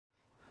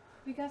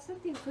We got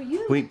something for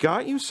you. We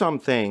got you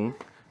something.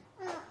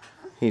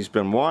 He's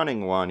been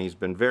wanting one. He's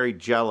been very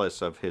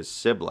jealous of his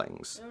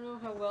siblings. I don't know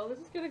how well this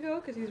is gonna go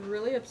because he's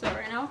really upset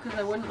right now because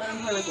I wouldn't let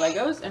him play with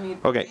Legos. And he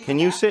Okay, can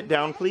you sit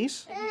down,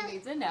 please? And he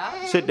needs a nap.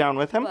 Sit down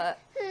with him. But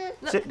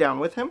Sit down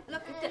with him.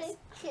 look at this.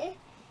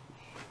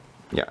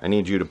 Yeah, I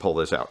need you to pull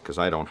this out because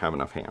I don't have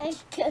enough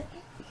hands. What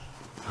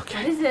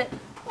Okay. is it?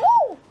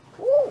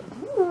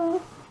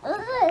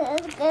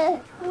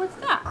 What's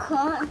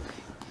that?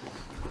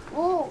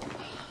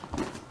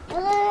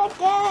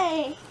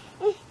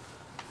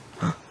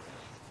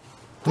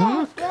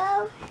 Look.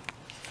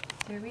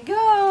 Here we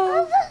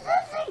go.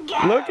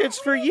 Look, it's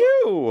for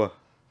you.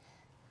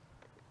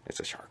 It's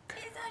a shark.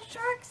 It's a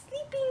shark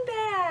sleeping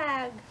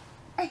bag.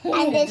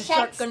 And the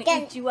shark's gonna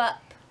gonna eat you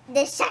up.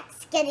 the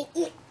shark's gonna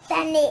eat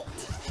the net.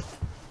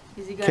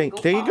 Is he gonna Okay, go,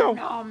 there you go.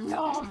 nom,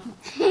 nom.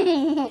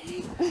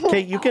 Okay,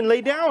 you can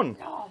lay down.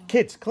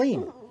 Kids,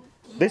 clean.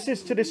 This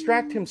is to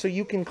distract him so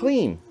you can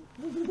clean.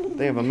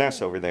 They have a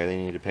mess over there they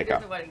need to pick He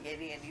up. doesn't want to get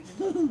in. He just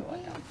wants to go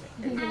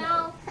on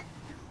down.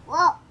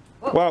 Whoa.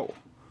 Whoa.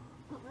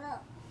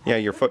 Yeah,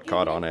 your foot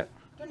caught on it.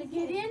 Gonna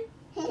get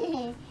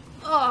in?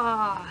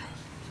 Ah.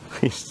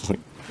 He's like,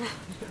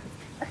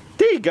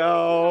 there you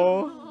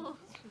go.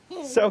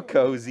 So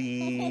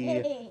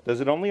cozy. Does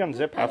it only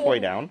unzip halfway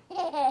down?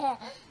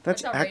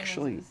 That's thought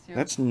actually, Raymond's was too.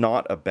 that's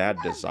not a bad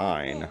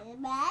design.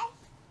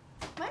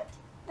 What?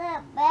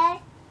 The bed.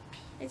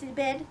 Is it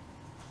bed?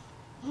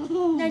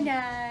 Night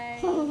night.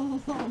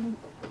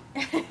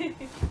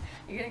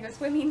 You gonna go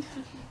swimming?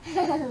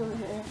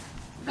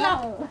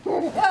 Go.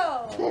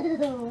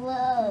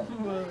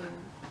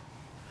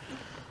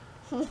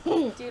 Do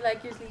you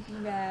like your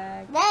sleeping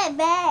bag?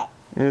 Bed.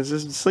 It's a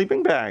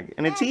sleeping bag,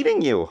 and it's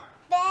eating you.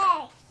 Bed.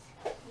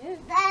 Yeah.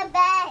 The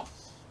bed.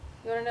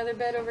 You want another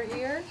bed over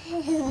here?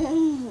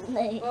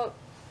 Well,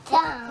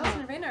 Down. Coulson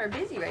and Raina are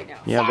busy right now.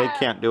 Yeah, they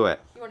can't do it.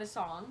 You want a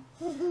song?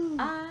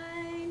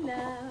 I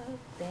love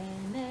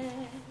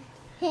Bennett.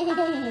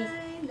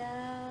 I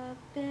love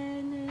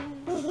Bennett.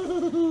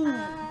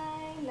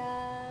 I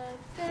love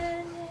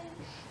Bennett.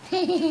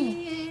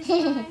 He is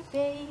my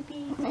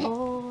baby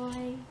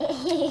boy.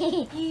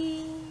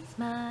 He's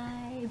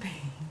my baby.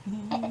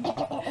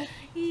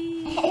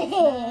 He's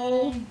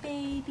my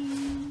baby.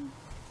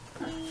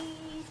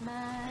 He's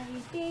my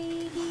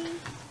baby.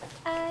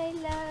 I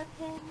love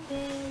him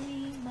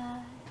very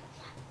much.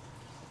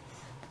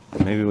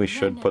 Maybe we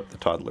should put the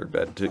toddler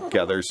bed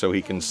together so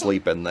he can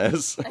sleep in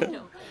this. I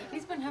know.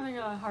 He's been having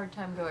a hard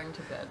time going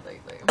to bed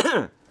lately.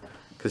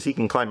 Because he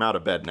can climb out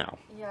of bed now.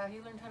 Yeah, he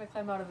learned how to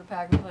climb out of the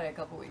pack and play a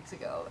couple weeks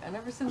ago. And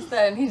ever since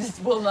then, he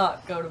just will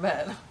not go to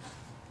bed.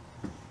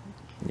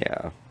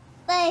 Yeah.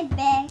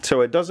 Baby.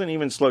 So it doesn't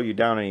even slow you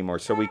down anymore,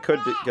 so we could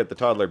get the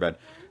toddler bed.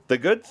 The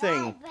good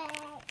thing,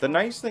 the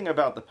nice thing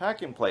about the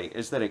pack and play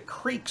is that it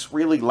creaks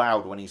really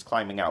loud when he's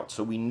climbing out,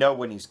 so we know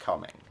when he's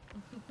coming.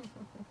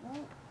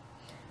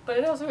 But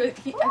it also, I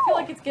feel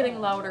like it's getting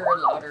louder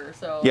and louder,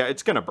 so... Yeah,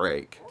 it's gonna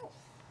break.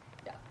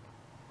 Yeah.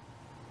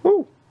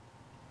 Woo!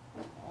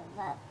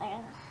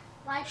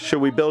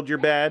 Should we build your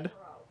bed?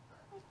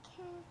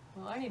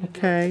 Well, I need to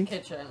Okay. do the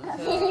kitchen,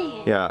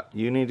 so... Yeah,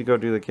 you need to go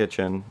do the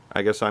kitchen.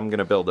 I guess I'm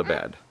gonna build a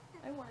bed.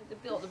 I wanted to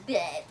build a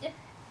bed.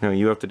 No,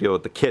 you have to deal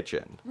with the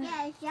kitchen.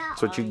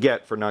 That's what you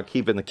get for not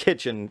keeping the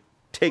kitchen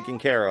taken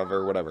care of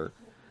or whatever.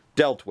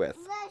 Dealt with.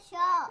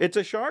 It's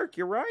a shark,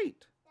 you're right.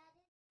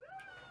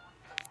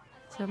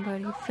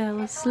 Somebody fell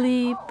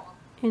asleep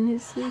in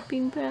his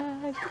sleeping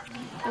bag.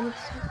 And it's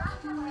so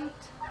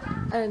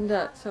cute.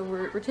 And so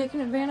we're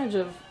taking advantage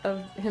of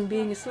him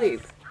being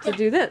asleep to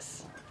do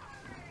this.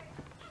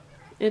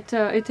 It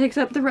takes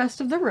up the rest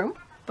of the room,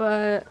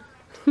 but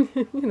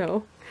you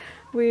know,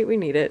 we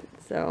need it,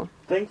 so.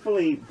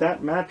 Thankfully,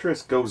 that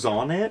mattress goes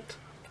on it,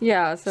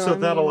 Yeah, so I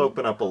that'll mean,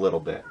 open up a little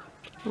bit.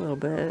 a little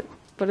bit.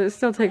 But it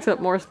still takes up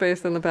more space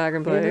than the pack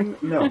and play.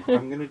 No,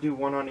 I'm gonna do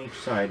one on each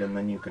side, and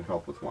then you can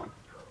help with one.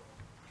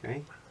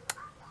 Okay?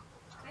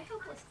 I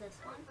help with this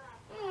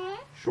one.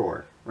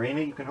 Sure.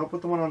 Raina, you can help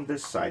with the one on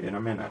this side in a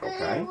minute,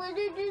 okay?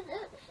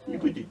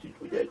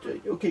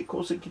 Okay,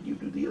 Coulson, can you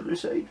do the other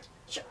side?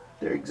 Sure.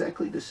 They're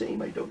exactly the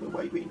same. I don't know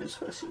why Raina's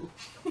fussing.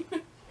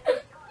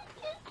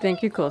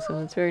 Thank you,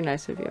 Coulson. It's very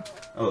nice of you.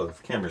 Oh,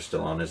 the camera's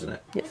still on, isn't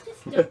it? Yes.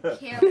 Are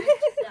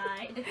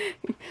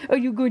Are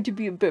you going to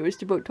be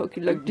embarrassed about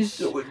talking like this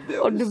so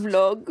on the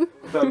vlog?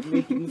 about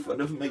making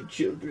fun of my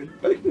children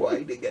by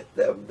whining at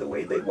them the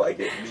way they whine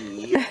at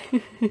me.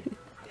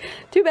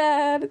 Too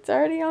bad. It's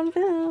already on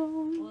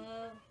film.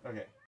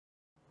 Okay.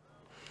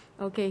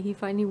 Okay, he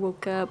finally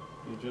woke up.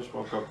 You just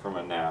woke up from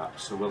a nap,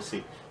 so we'll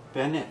see.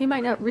 Bennett, He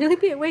might not really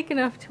be awake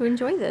enough to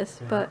enjoy this,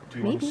 but do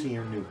you want to see maybe.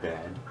 your new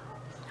bed?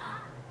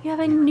 You have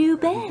a new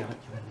We bed. got you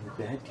a new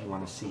bed. Do you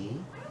want to see?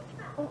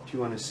 Do you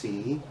want to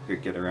see? Here,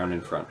 get around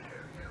in front.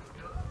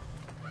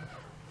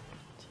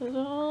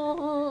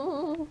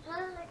 Ta-da.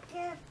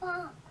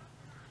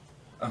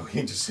 Oh,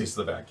 he just sees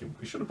the vacuum.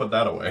 We should have put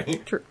that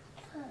away. True.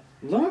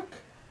 Look!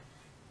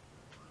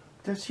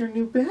 That's your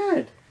new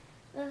bed.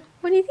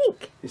 What do you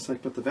think? He's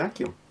like, but the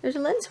vacuum. There's a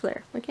lens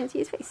flare. I can't see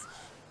his face.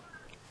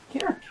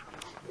 Here.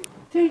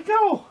 There you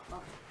go.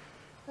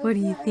 What do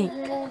you think?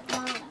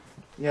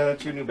 Yeah,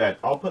 that's your new bed.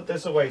 I'll put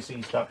this away so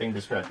you stop being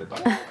distracted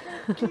by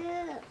it.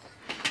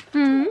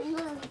 Hmm?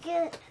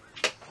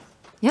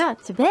 Yeah,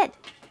 it's a bed.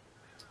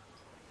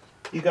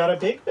 You got a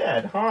big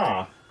bed,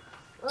 huh?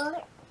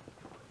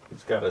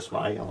 He's got a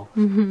smile.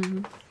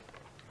 Mm-hmm.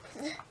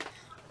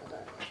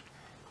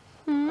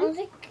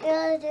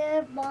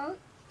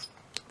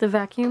 The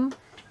vacuum.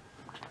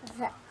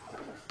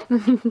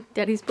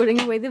 Daddy's putting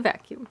away the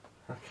vacuum.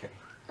 Okay.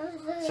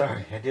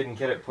 Sorry, I didn't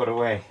get it put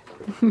away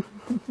after we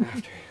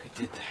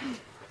did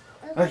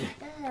that. Okay.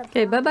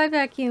 Okay, bye-bye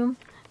vacuum.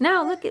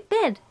 Now look at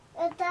bed.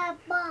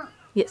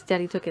 Yes,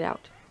 Daddy took it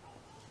out.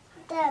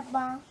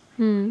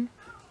 Hmm.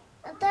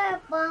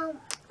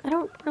 I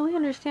don't really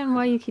understand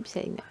why you keep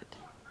saying that.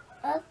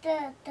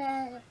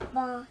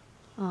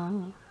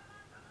 Oh.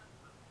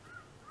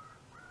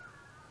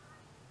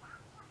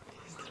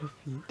 His little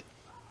feet.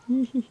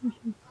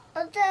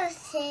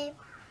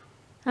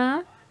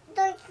 Huh?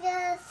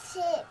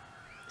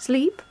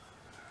 Sleep?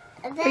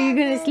 Are you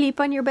gonna sleep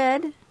on your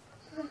bed?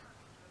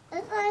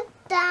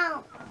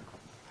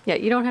 Yeah,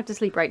 you don't have to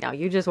sleep right now.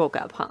 You just woke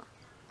up, huh?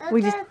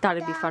 We just thought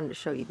it'd be fun to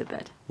show you the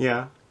bed.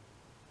 Yeah.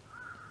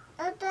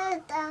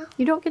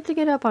 You don't get to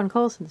get up on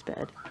Coulson's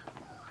bed.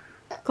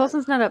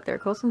 Coulson's not up there.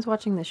 Coulson's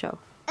watching the show.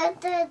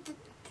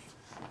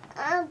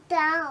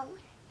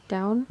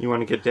 Down? You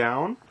want to get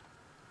down?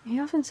 He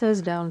often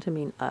says down to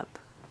mean up.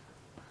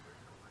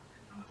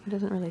 He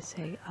doesn't really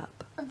say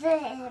up.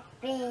 Yeah,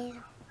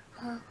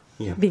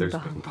 Bing there's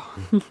bong.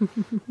 Bing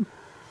Bong.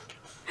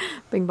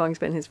 Bing Bong's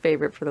been his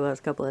favorite for the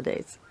last couple of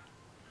days.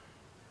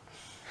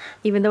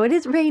 Even though it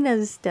is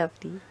Raina's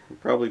stuffy.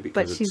 Probably because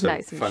But it's she's so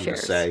nice and fun to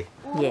shares. say.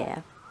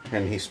 Yeah.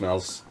 And he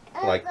smells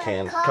like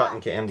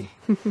cotton candy.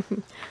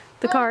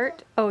 The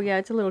cart. Oh yeah,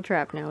 it's a little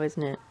trap now,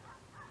 isn't it?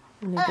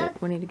 We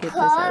need to get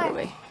this out of the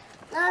way.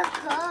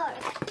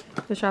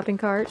 The shopping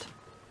cart.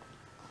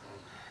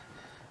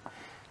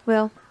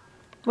 Well,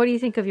 what do you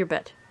think of your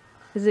bed?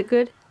 Is it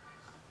good?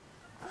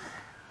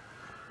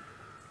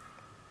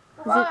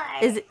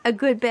 Is it a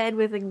good bed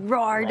with a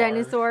roar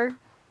dinosaur?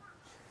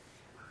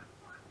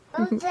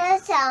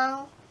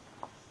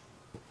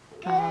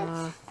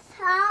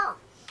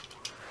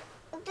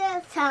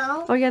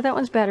 Oh yeah, that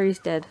one's battery's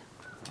dead.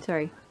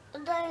 Sorry.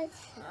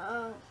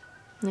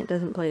 It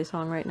doesn't play a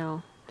song right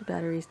now. The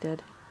battery's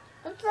dead.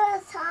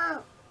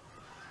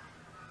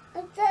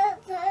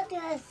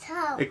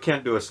 It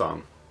can't do a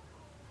song.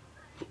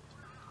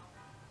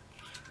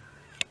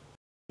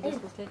 This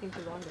was taking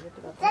too long to get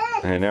to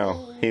that. I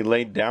know. He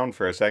laid down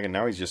for a second.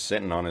 Now he's just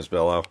sitting on his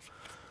pillow.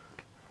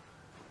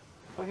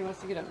 Oh, he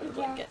wants to get under the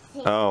blanket.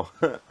 Oh,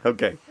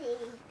 okay.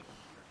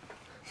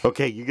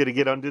 Okay, you gonna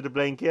get under the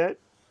blanket?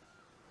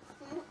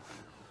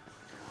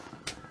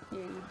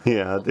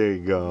 Yeah, there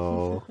you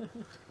go.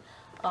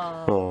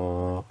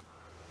 Aww.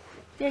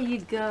 There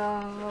you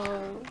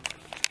go.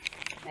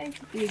 Nice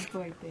big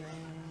boy bed.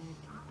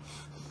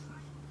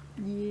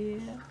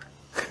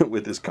 Yeah.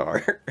 With his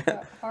car.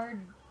 Got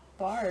hard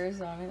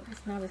bars on it.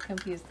 It's not as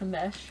comfy as the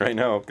mesh. I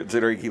know,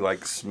 considering he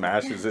like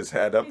smashes his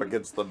head up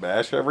against the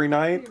mesh every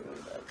night.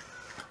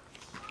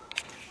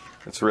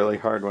 It's really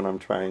hard when I'm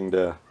trying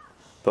to...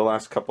 The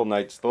last couple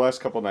nights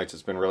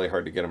it's been really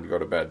hard to get him to go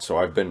to bed. So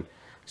I've been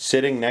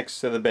sitting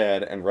next to the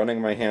bed and running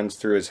my hands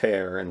through his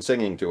hair and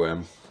singing to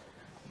him.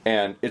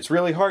 And it's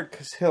really hard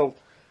because he'll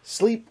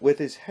sleep with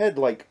his head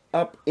like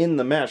up in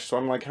the mesh. So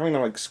I'm like having to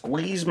like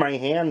squeeze my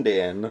hand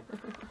in.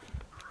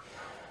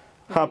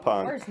 Huh,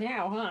 Punk? Worse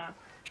now, huh?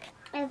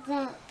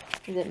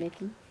 Is it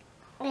Mickey?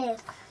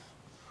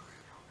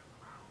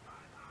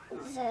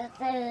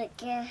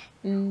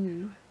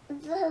 Mm-hmm.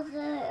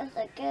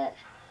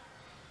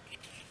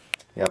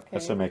 Yep,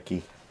 that's a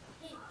Mickey.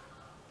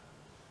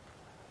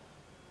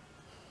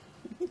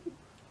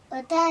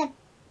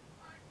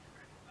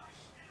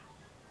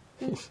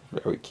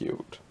 Very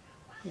cute.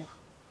 Yeah.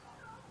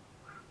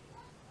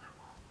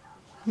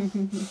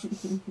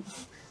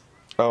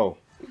 Oh,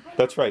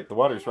 that's right. The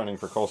water's running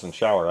for Coulson's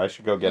shower. I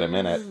should go get him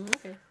in it.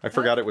 Okay. I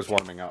forgot it was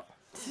warming up.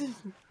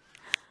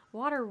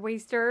 Water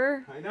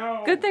waster. I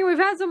know. Good thing we've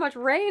had so much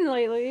rain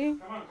lately.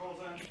 Come on,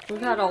 Coulson.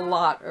 We've had a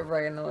lot of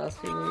rain the last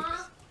few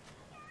weeks.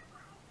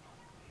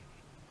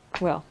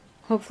 Well,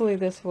 hopefully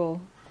this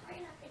will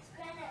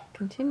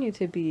continue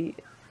to be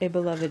a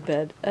beloved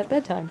bed at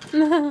bedtime.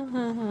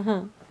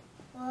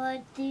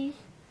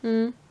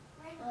 Hmm?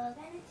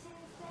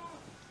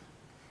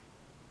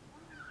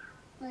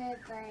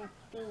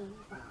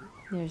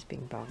 There's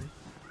Bing Bong.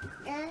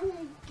 Yeah,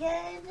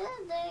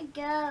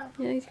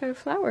 he's got a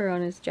flower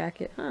on his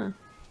jacket, huh?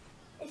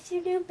 It's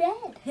your new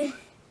bed.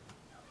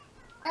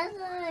 I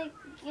like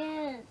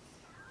it.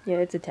 Yeah,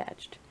 it's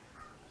attached.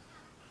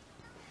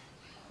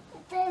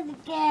 Let's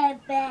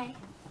get back.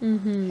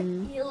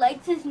 Mm-hmm. He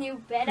likes his new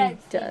bed.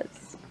 It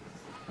does.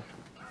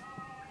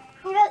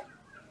 Look,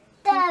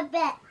 the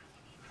bed.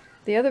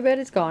 The other bed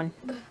is gone.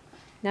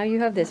 Now you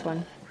have this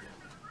one.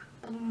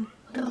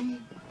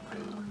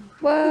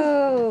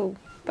 Whoa!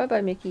 Bye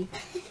bye, Mickey.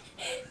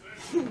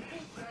 I'm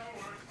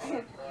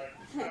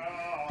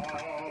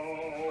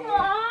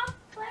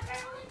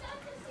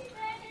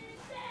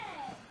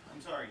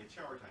sorry, it's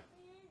shower time.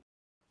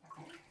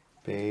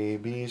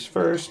 Baby's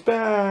first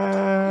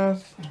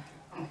bath.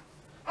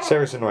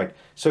 Sarah's annoyed.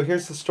 So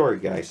here's the story,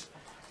 guys.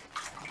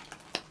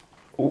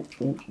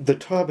 The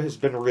tub has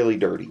been really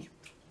dirty.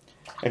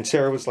 And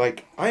Sarah was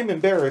like, I'm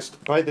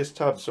embarrassed by this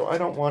tub, so I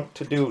don't want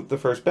to do the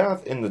first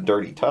bath in the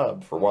dirty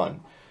tub, for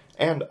one.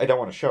 And I don't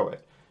want to show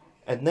it.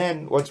 And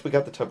then, once we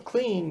got the tub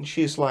clean,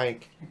 she's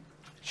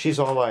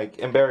all like,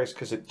 embarrassed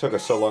because it took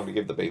us so long to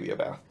give the baby a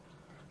bath.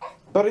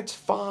 But it's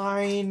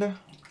fine.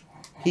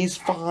 He's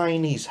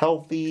fine. He's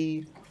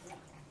healthy.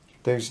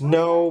 There's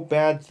no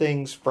bad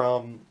things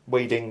from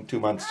waiting 2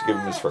 months to give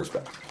him his first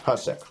bath. Huh,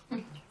 Sarah?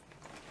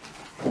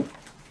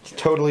 It's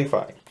totally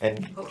fine.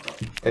 And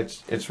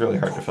it's really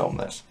hard to film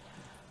this.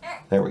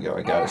 There we go.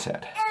 I got his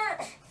head.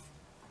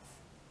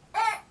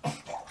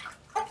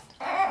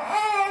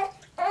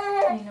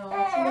 I know,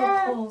 it's a little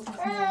cold, isn't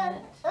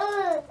it?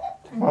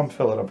 Mom,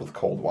 fill it up with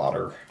cold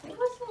water. It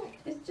wasn't,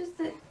 it's just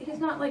that he's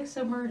not like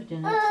submerged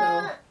in it,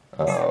 so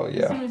Oh, as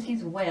yeah. soon as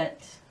he's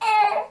wet.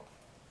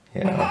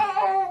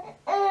 Yeah.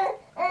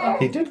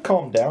 He did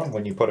calm down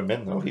when you put him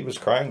in, though. He was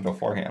crying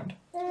beforehand.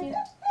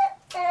 Yeah.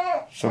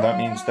 So that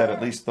means that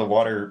at least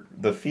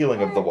the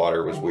feeling of the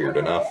water was weird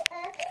enough.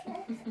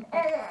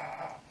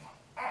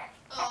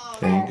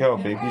 There you go,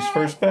 baby's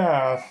first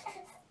bath.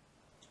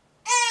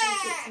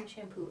 Get some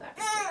shampoo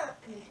after.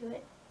 Can you do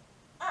it?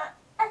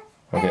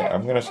 Okay,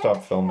 I'm gonna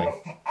stop filming.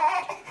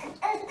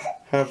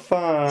 Have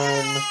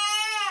fun.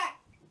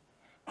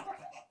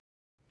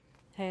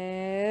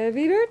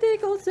 Happy birthday,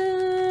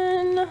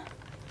 Coulson!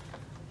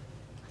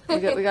 We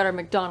got our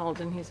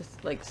McDonald's, and he's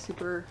just like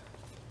super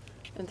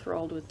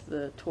enthralled with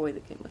the toy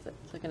that came with it.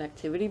 It's like an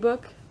activity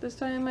book this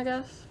time, I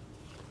guess,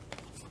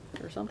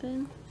 or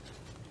something.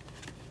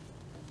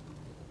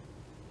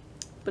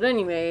 But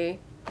anyway,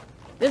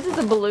 this is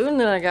a balloon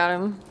that I got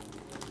him.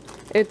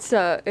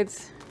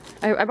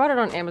 I bought it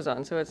on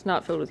Amazon, so it's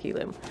not filled with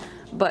helium.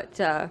 But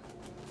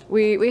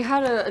we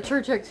had a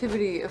church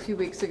activity a few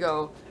weeks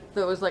ago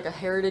that was like a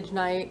heritage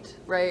night,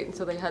 right? And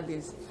so they had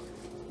these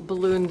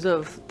balloons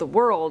of the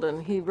world,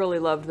 and he really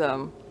loved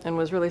them and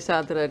was really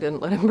sad that I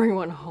didn't let him bring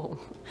one home.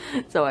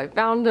 So I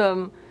found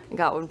him and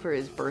got one for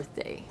his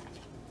birthday.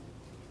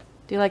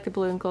 Do you like the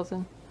balloon,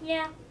 Coulson?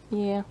 Yeah,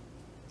 Yeah.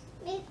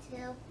 me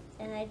too.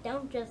 And I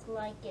don't just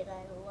like it,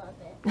 I love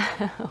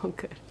it. Oh,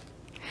 good.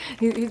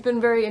 He's been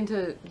very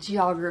into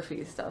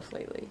geography stuff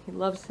lately. He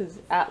loves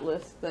his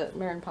atlas that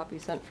Mare and Poppy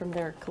sent from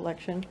their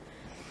collection.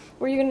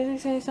 Were you going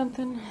to say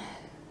something?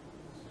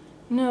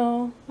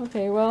 No?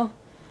 Okay, well,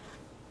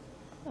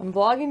 I'm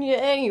vlogging you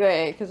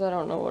anyway, because I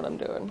don't know what I'm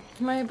doing.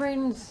 My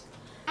brain's...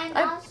 And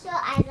also,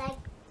 I like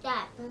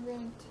that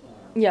balloon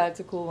too. Yeah, it's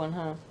a cool one,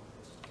 huh?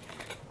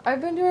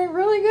 I've been doing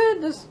really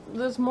good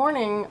this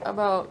morning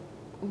about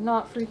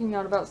not freaking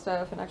out about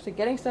stuff and actually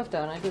getting stuff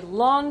done. I did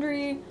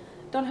laundry,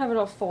 don't have it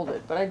all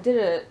folded, but I did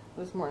it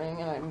this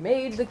morning, and I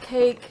made the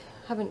cake.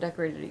 Haven't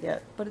decorated it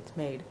yet, but it's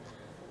made.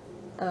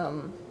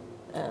 And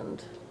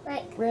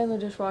ran the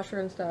dishwasher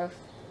and stuff,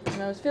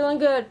 and I was feeling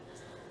good.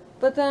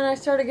 But then I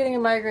started getting a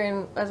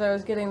migraine as I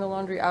was getting the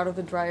laundry out of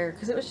the dryer,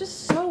 because it was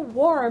just so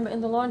warm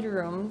in the laundry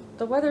room.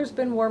 The weather's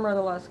been warmer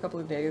the last couple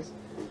of days,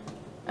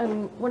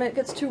 and when it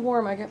gets too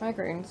warm, I get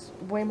migraines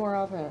way more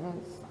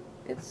often.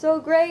 It's so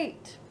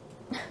great.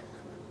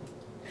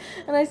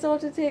 And I still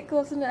have to take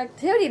Coulson to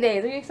activity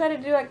days. Are you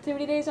excited to do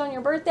activity days on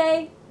your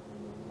birthday?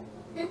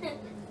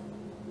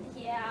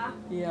 Yeah.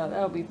 Yeah,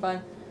 that'll be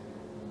fun.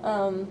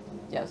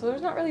 Yeah, so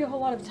there's not really a whole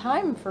lot of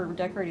time for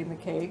decorating the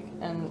cake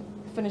and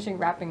finishing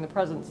wrapping the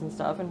presents and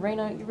stuff. And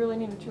Raina, you really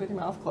need to chew with your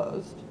mouth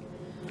closed.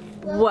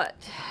 Well, What?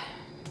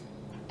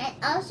 And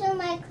also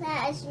my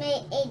class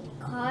made a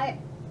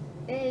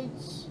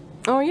cartridge.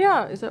 Oh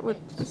yeah, is that what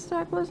the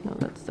stack was? No,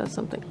 that's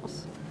something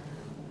else.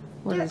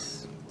 What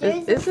is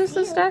there's this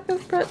a a few. stack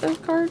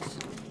of cards?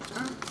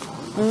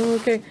 Oh,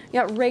 okay.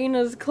 Yeah,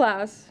 Raina's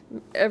class.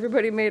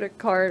 Everybody made a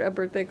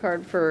birthday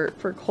card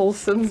for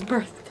Coulson's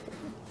birthday.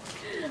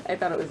 I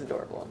thought it was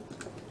adorable.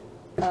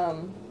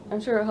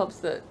 I'm sure it helps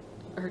that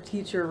her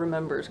teacher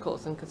remembers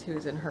Coulson because he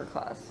was in her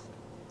class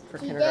for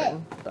He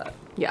kindergarten. But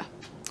yeah.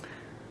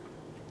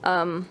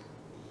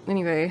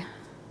 Anyway,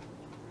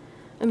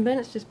 and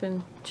Bennett's just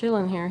been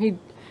chilling here. He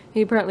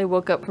apparently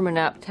woke up from a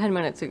nap 10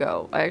 minutes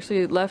ago. I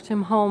actually left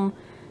him home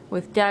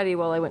with Daddy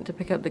while I went to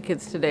pick up the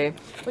kids today,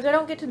 which I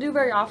don't get to do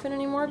very often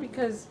anymore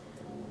because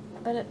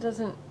Bennett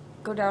doesn't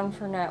go down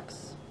for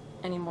naps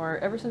anymore.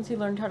 Ever since he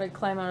learned how to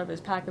climb out of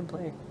his pack and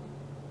play,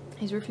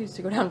 he's refused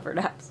to go down for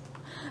naps.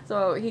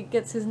 So he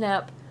gets his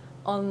nap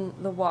on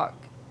the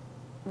walk.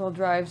 We'll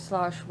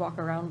drive/walk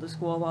around the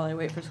school while I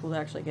wait for school to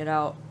actually get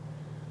out.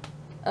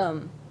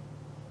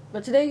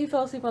 But today he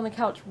fell asleep on the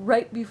couch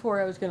right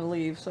before I was going to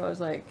leave, so I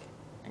was like,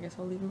 I guess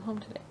I'll leave him home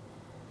today.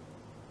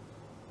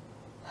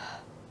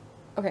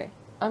 Okay,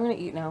 I'm going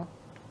to eat now.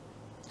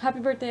 Happy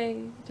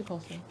birthday to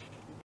Coulson.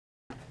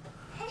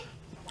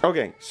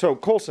 Okay, so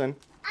Coulson,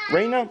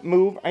 Raina,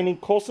 move. I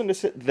need Coulson to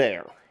sit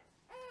there.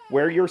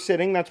 Where you're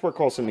sitting, that's where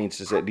Coulson needs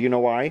to sit. Do you know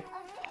why?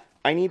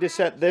 I need to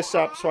set this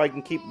up so I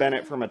can keep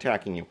Bennett from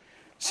attacking you.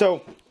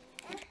 So,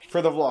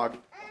 for the vlog,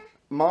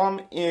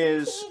 Mom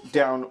is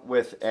down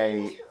with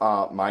a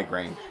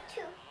migraine.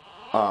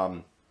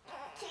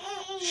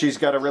 She's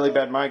got a really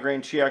bad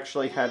migraine. She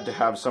actually had to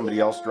have somebody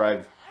else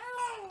drive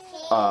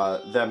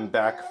them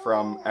back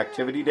from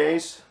activity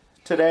days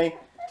today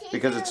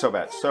because it's so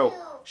bad. So,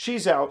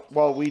 she's out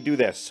while we do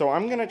this. So,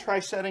 I'm going to try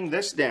setting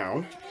this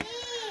down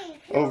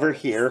over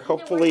here.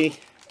 Hopefully,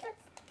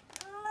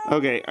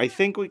 okay, I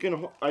think we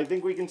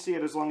can see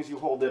it as long as you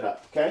hold it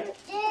up, okay?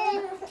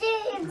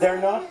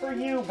 They're not for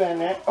you,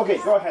 Bennett. Okay,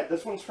 go ahead.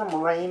 This one's from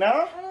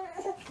Raina.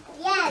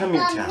 Yeah, Come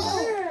here, Tal.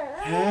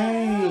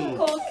 Hey.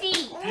 Coffee.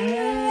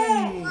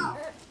 Hey.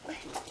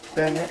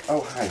 Bennett.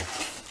 Oh, hi.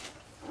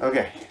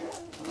 Okay.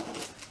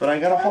 But I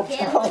gotta hold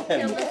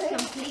Talon.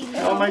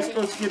 How am I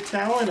supposed to get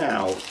Talon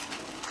out?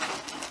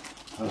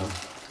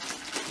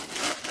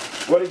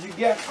 What did you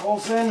get,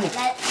 Coulson?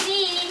 Let's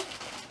see.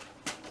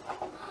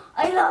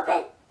 I love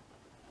it.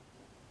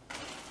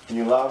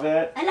 You love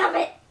it? I love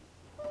it.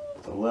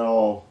 It's a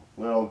little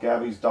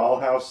Gabby's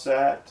dollhouse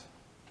set.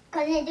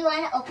 Cause I do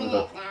want to open With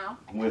a- it now.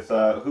 With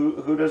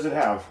who does it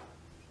have?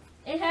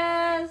 It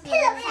has.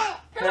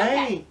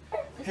 Hey,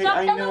 hey, Stop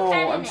I the know.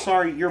 pen in I'm it.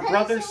 sorry. Your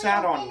brother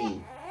sat on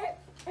me.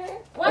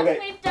 Once Okay,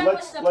 we've done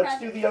let's with the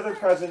do the other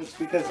presents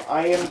because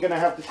I am gonna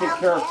have to take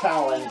care of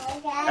Talon,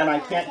 and I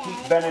can't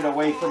keep Bennett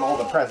away from all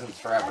the presents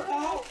forever.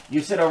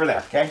 You sit over there,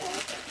 okay?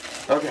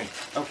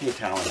 Okay,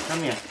 Talon,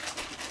 come here.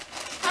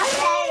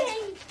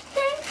 Okay.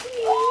 Thank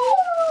you.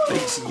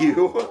 Thanks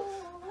you.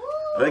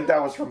 I think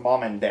that was from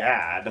Mom and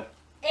Dad.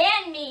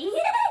 And me.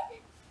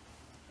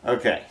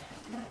 Okay.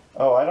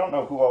 Oh, I don't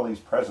know who all these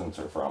presents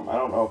are from. I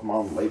don't know if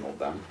Mom labeled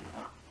them.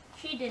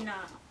 She did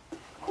not.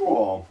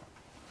 Cool.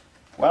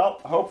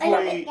 Well,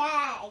 hopefully,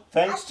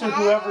 thanks to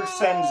whoever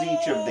sends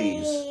each of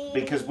these,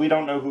 because we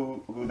don't know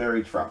who they're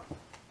each from.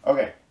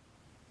 Okay,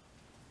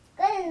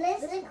 Good,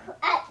 let's look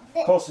at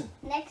the Coulson.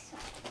 next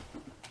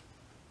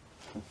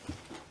one.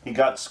 He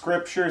got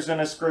scriptures in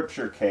a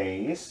scripture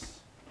case.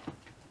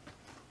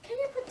 Can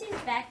you put these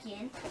back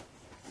in?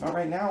 Not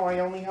right now, I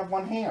only have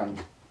one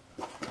hand.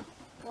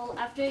 Well,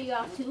 after you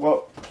have two.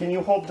 Well, can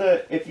you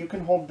if you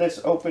can hold this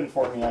open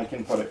for me, I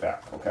can put it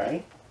back,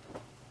 okay?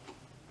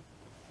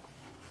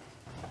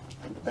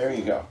 There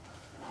you go.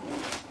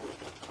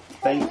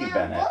 Thank you, Now,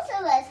 Bennett. both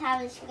of us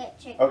have a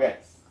scripture. Okay,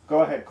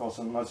 go ahead,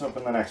 Coulson. Let's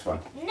open the next one.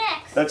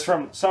 Next. That's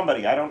from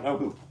somebody. I don't know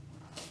who.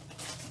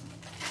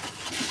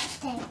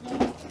 Thank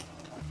you.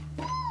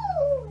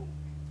 Woo!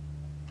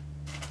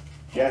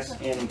 Guess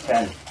in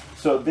 10.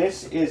 So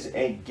this is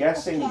a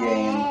guessing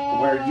game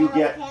where you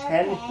get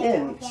 10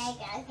 hints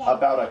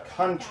about a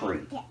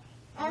country.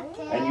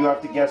 And you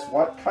have to guess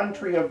what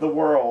country of the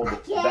world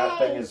that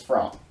thing is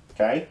from.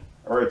 Okay?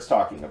 Or it's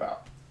talking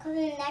about. Go to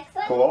the next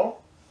one.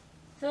 Cool?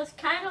 So it's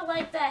kind of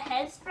like the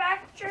head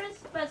structures,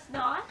 but it's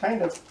not.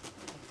 Kind of.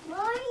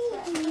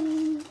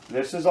 Mommy.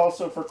 This is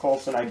also for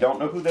Coulson. I don't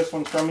know who this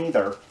one's from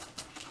either.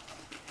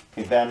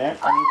 Okay, Bennett,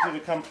 I need you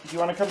to come. Do you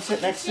want to come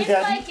sit next to It's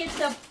Daddy? like it's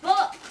a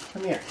book.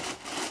 Come here.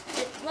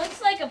 It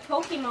looks like a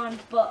Pokemon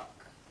book.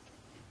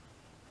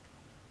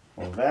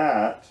 Well,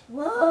 that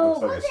Whoa.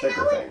 looks like a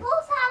sticker Now we thing.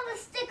 both have a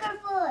sticker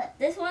foot.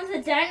 This one's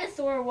a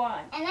dinosaur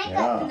one. And I Yeah.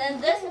 got And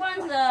then this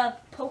one's a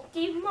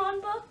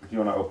Pokemon book. Do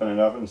you want to open it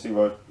up and see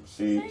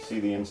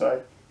the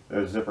inside?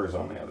 There's zippers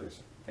on the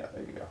others. Yeah,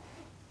 there you go.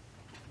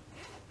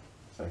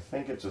 So I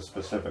think it's a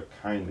specific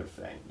kind of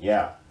thing.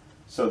 Yeah.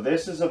 So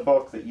this is a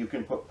book that you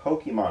can put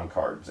Pokemon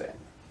cards in.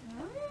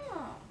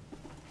 Oh.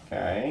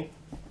 Okay.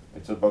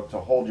 It's a book to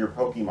hold your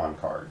Pokemon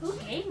cards. Who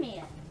gave me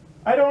it?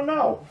 I don't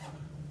know.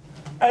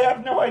 I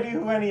have no idea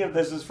who any of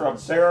this is from.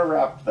 Sarah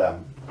wrapped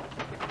them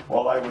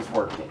while I was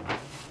working.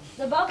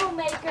 The bubble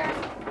maker.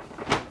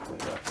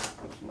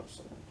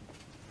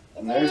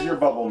 And there's your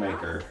bubble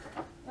maker.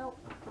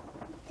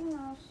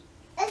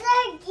 It's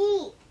our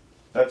geek.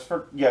 That's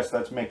for, yes,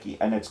 that's Mickey,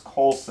 and it's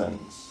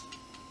Coulson's.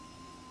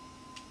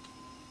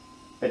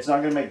 It's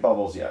not going to make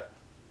bubbles yet.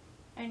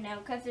 I know,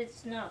 because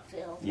it's not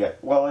filled. Yeah,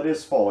 well, it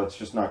is full, it's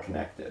just not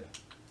connected.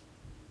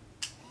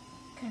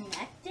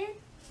 Connected?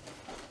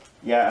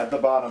 Yeah, at the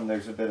bottom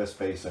there's a bit of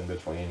space in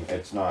between.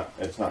 It's not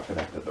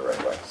connected the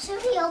right way.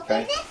 Should we open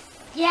Okay. this?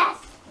 Yes.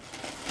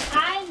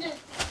 Kind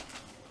of.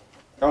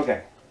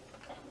 Okay.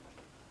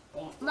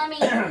 Let me.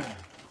 Do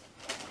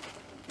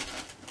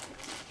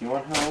you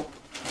want help?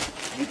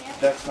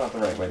 That's not the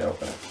right way to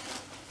open it.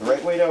 The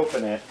right way to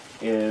open it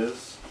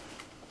is...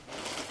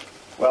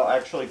 Well,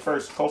 actually,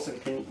 first, Coulson,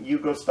 can you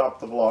go stop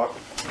the vlog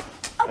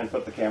and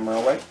put the camera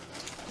away?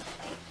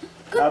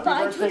 Goodbye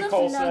Happy to birthday, the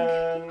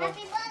Coulson!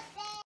 Happy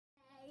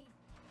birthday.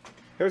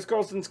 Here's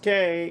Coulson's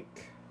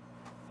cake.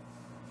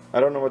 I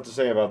don't know what to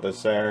say about this,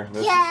 Sarah.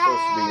 This is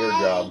supposed to be your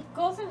job.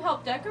 Coulson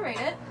helped decorate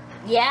it.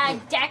 Yeah, I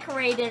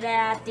decorated it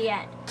at the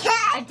end.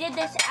 I did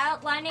this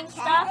outlining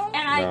stuff,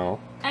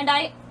 and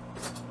I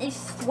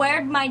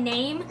squared my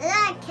name,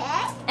 Like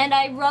it? and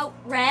I wrote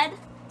red,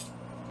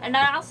 And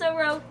I also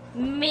wrote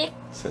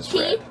Says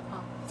Mickey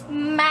red.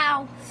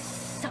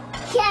 Mouse.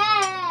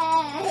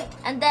 Yay!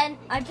 And then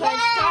I put a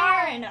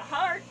star and a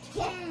heart.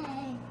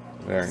 Yay!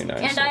 Very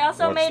nice. And I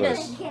also What's made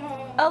this? Yay!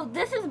 Oh,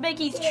 this is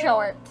Mickey's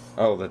shorts.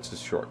 Oh, that's his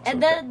shorts.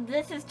 And okay. then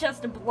this is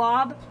just a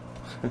blob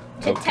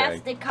to Okay.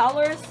 test the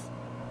colors.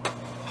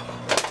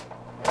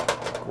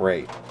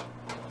 Great.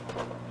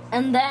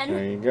 And There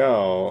then you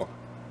go.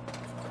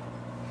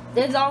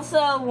 there's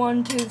also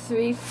 1, 2,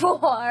 3,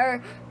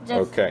 4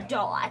 just Okay.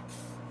 dots.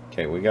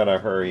 Okay, we gotta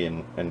hurry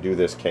and do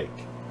this cake.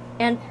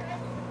 And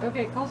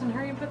Okay, Coulson,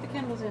 hurry and put the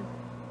candles in.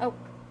 oh,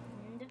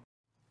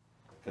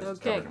 'Cause it's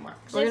Okay. covered in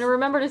wax. We're gonna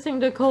remember to sing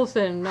to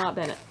Coulson, not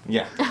Bennett.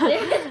 Yeah.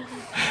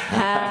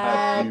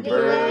 Happy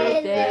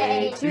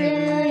birthday to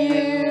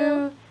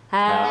you.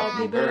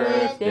 Happy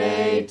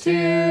birthday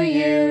to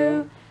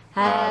you.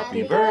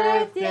 Happy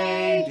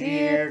birthday,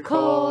 dear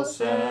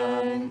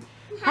Coulson.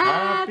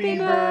 Happy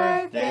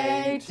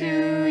birthday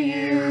to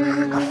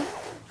you.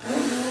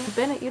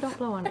 Bennett, you don't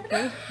blow on it,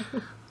 okay?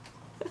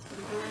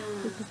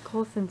 This is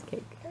Coulson's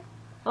cake.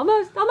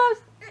 Almost,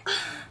 almost.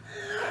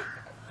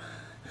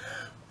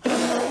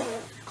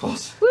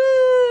 Close. Woo!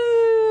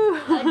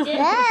 I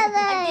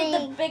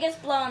did the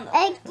biggest blow on the.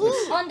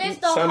 On there's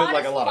the Sounded hottest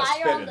like a lot of fire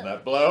spit on in the.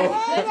 that blow.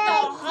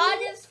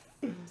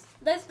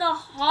 There's the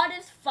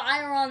hottest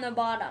fire on the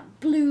bottom.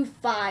 Blue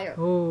fire.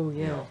 Oh,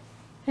 yeah.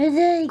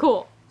 Yay!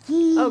 Cool.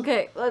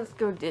 Okay, let's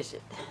go dish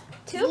it.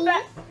 Too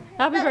bad.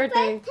 Happy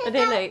birthday, Take a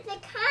day out late. The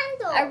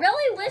candle. I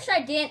really wish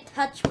I didn't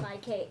touch my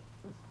cake.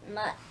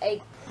 My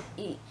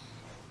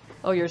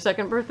Oh, your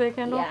second birthday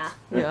candle? Yeah.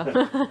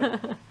 Yeah.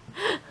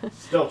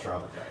 Still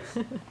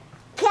traumatized.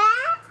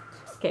 Cat.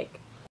 Cake.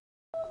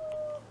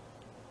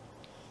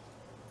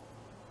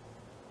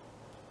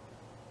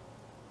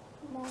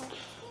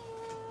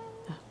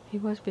 He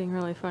was being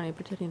really funny,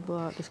 pretending to blow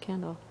out this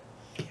candle.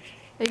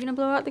 Are you gonna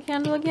blow out the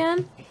candle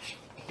again?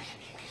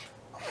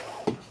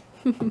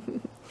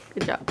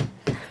 Good job.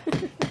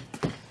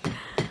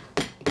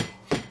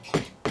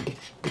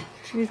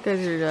 These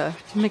guys are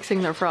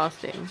mixing their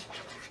frosting.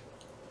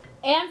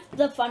 And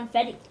the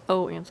funfetti.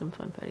 Oh, and some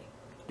funfetti.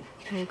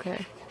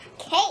 Okay.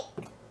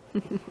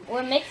 Cake.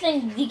 We're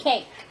mixing the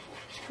cake.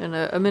 And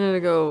a minute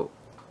ago,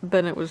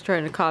 Bennett was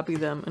trying to copy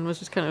them and was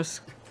just kind of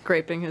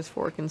scraping his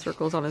fork in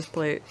circles on his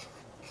plate.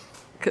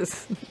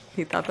 Because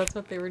he thought that's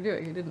what they were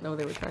doing. He didn't know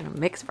they were trying to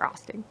mix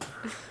frosting.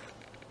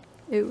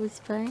 It was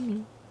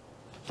funny.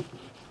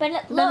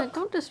 Bennett, Bennett, look.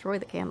 don't destroy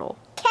the candle.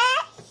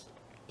 Cat.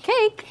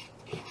 Cake!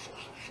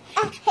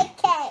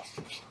 Cat.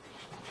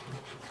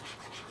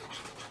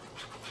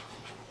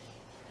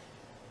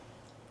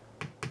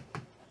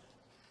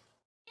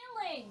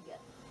 Feeling.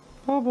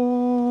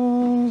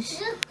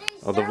 Bubbles.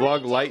 Oh, the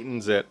vlog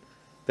lightens it.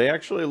 They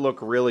actually look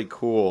really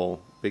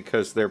cool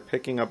because they're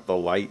picking up the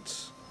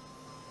lights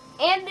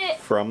And it.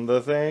 from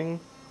the thing.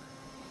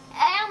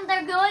 And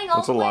they're going all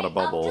That's a the lot way of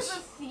bubbles. up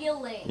to the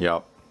ceiling.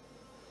 Yep.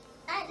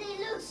 And they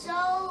look so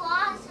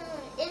awesome.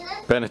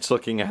 Bennet's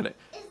looking at it.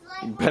 It's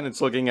like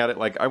Bennet's looking at it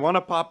like, I want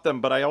to pop them,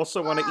 but I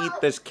also want to eat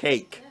this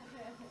cake.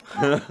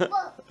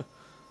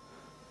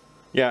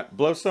 Yeah,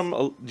 blow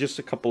some, just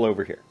a couple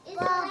over here. it's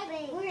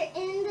like we're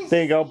in the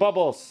There you go,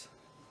 bubbles.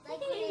 like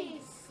we're in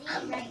the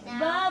sea right now.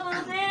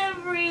 Bubbles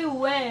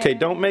everywhere. Okay,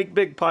 don't make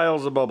big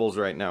piles of bubbles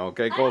right now,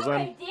 okay, I Coulson?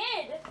 already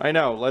did. I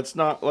know,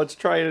 let's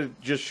try to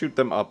just shoot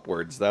them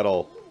upwards.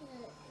 That'll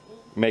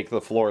make the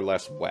floor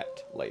less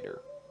wet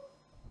later.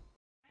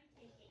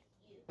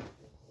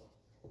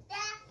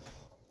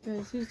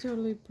 Guys, he's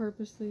totally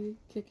purposely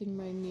kicking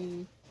my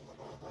knee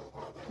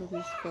with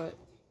his foot.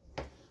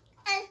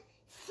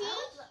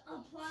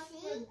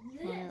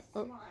 See?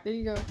 Oh, there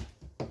you go.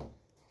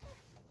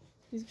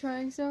 He's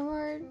trying so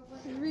hard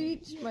to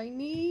reach my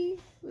knee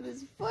with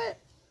his foot.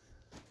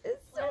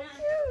 It's so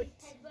cute.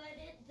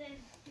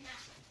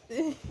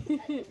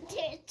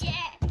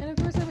 And of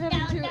course I'm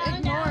having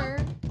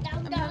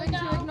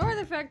to ignore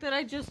the fact that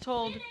I just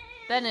told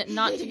Bennett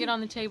not to get on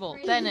the table.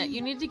 Bennett,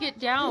 you need to get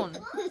down.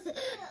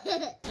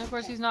 And of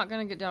course he's not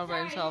going to get down by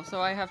himself,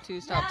 so I have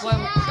to stop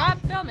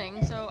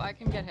filming so I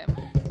can get him.